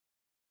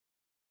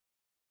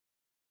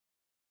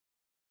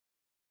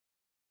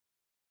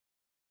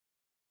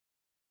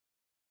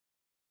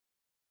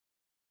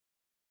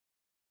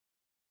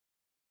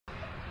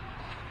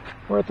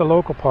We're at the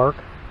local park,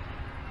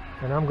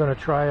 and I'm going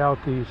to try out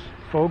these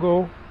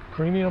FOGO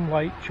Premium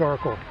Light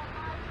Charcoal.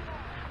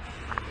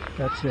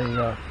 That's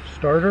a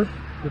starter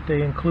that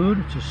they include.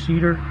 It's a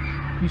cedar,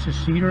 piece of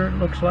cedar it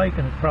looks like,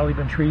 and it's probably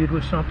been treated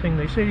with something.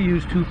 They say to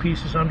use 2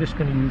 pieces. I'm just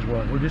going to use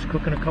 1. We're just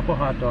cooking a couple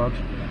hot dogs.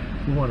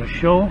 We want to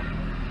show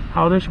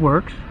how this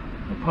works.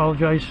 I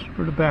apologize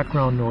for the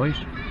background noise.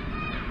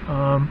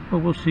 But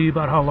we'll see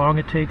about how long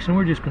it takes, and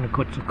we're just going to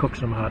cook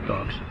some hot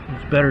dogs.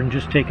 It's better than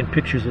just taking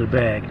pictures of the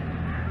bag.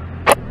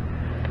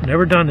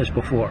 Never done this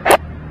before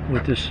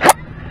with this.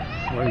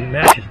 Well, your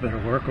matches better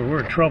work or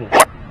we're in trouble.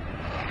 There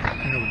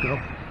we go.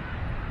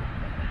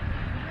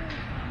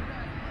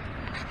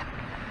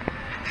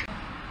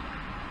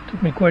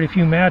 Took me quite a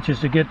few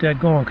matches to get that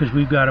going because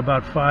we've got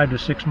about 5 to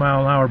 6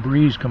 mile an hour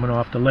breeze coming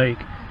off the lake.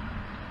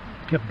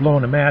 Kept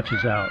blowing the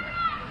matches out.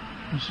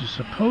 This is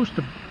supposed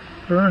to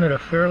burn at a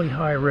fairly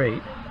high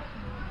rate.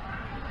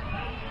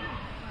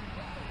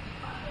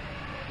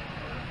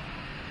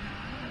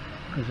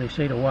 Because they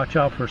say to watch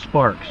out for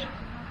sparks.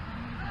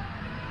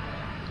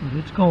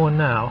 It's going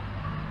now,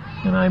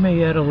 and I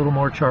may add a little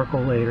more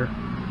charcoal later,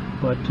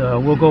 but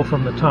we'll go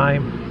from the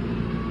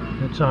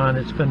time it's on.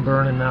 It's been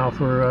burning now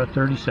for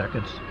 30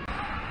 seconds.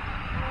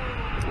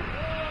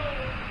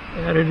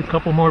 Added a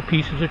couple more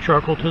pieces of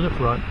charcoal to the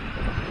front.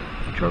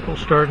 Charcoal's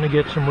starting to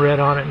get some red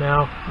on it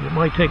now. It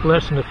might take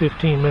less than the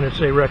 15 minutes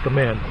they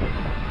recommend.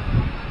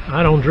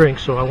 I don't drink,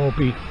 so I won't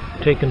be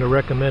taking the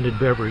recommended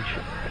beverage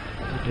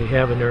that they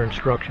have in their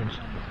instructions.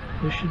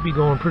 This should be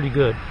going pretty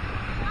good.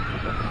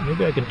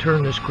 Maybe I can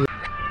turn this grill.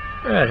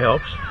 That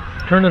helps.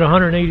 Turn it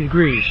 180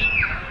 degrees.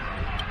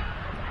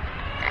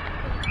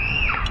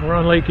 We're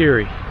on Lake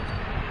Erie.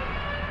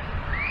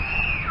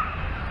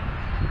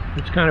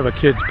 It's kind of a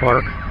kids'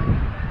 park.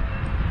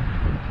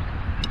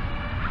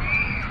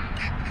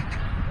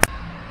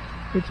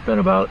 It's been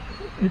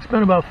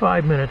about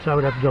 5 minutes. I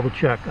would have to double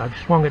check. I've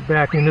swung it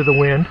back into the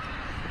wind.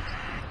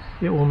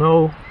 It will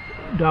no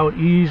doubt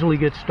easily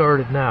get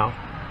started now.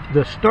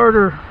 The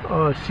starter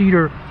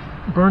cedar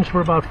burns for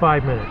about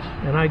 5 minutes,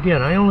 and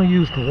again, I only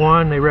used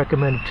 1. They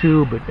recommend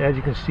 2, but as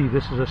you can see,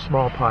 this is a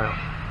small pile.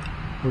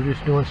 We're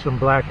just doing some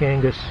black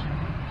Angus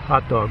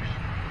hot dogs.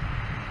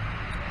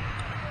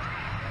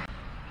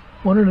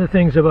 One of the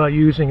things about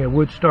using a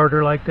wood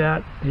starter like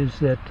that is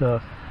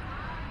that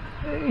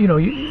you know,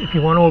 if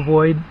you want to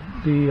avoid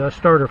the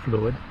starter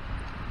fluid,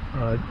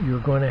 you're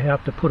going to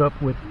have to put up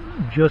with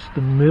just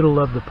the middle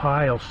of the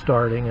pile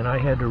starting, and I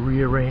had to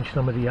rearrange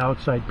some of the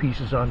outside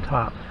pieces on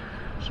top.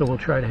 So we'll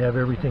try to have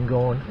everything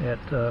going at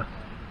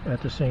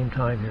the same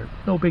time here.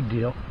 No big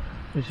deal.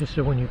 It's just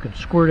that when you can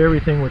squirt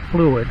everything with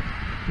fluid,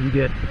 you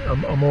get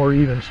a more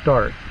even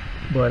start.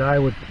 But I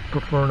would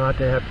prefer not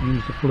to have to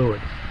use the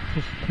fluid.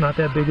 It's not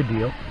that big a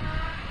deal.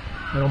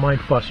 I don't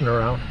mind fussing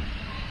around.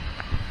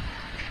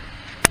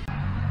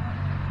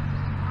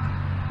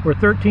 We're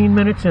 13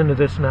 minutes into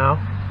this now,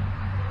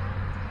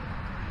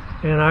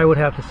 and I would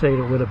have to say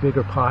that with a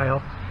bigger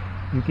pile,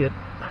 you get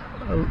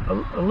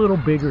a little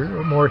bigger,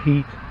 more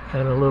heat,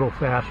 and a little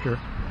faster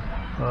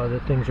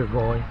that things are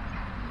going.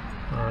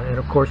 And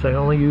of course, I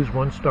only use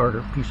 1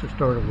 piece of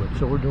starter wood,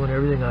 so we're doing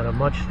everything on a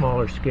much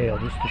smaller scale,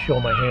 just to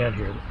show my hand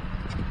here.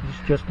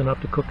 It's just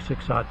enough to cook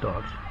 6 hot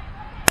dogs.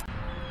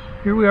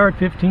 Here we are at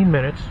 15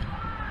 minutes.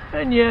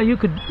 And yeah, you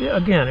could,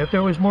 again, if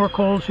there was more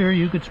coals here,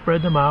 you could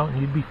spread them out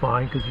and you'd be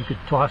fine, because you could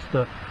toss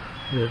the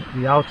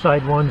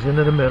outside ones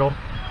into the middle,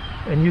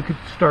 and you could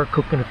start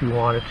cooking if you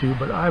wanted to,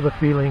 but I have a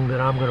feeling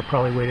that I'm going to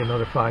probably wait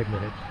another 5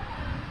 minutes.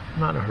 I'm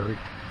not in a hurry.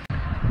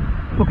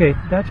 Okay,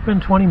 that's been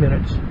 20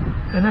 minutes,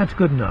 and that's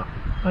good enough.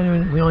 I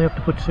mean, we only have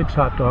to put 6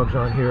 hot dogs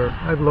on here.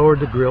 I've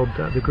lowered the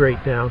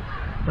grate down.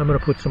 I'm going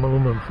to put some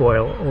aluminum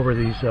foil over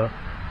these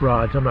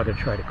rods. I'm not going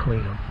to try to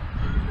clean them,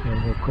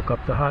 and we'll cook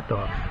up the hot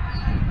dogs.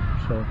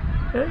 So,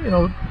 you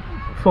know,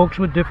 folks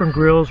with different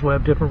grills will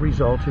have different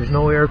results. There's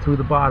no air through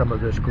the bottom of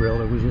this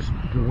grill. It was just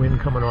the wind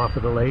coming off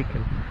of the lake,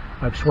 and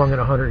I've swung it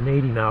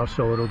 180 now,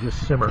 so it'll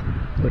just simmer.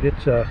 But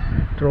it's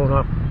throwing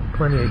off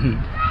plenty of heat.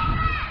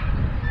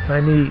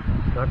 Time to eat.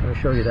 Not going to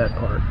show you that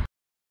part.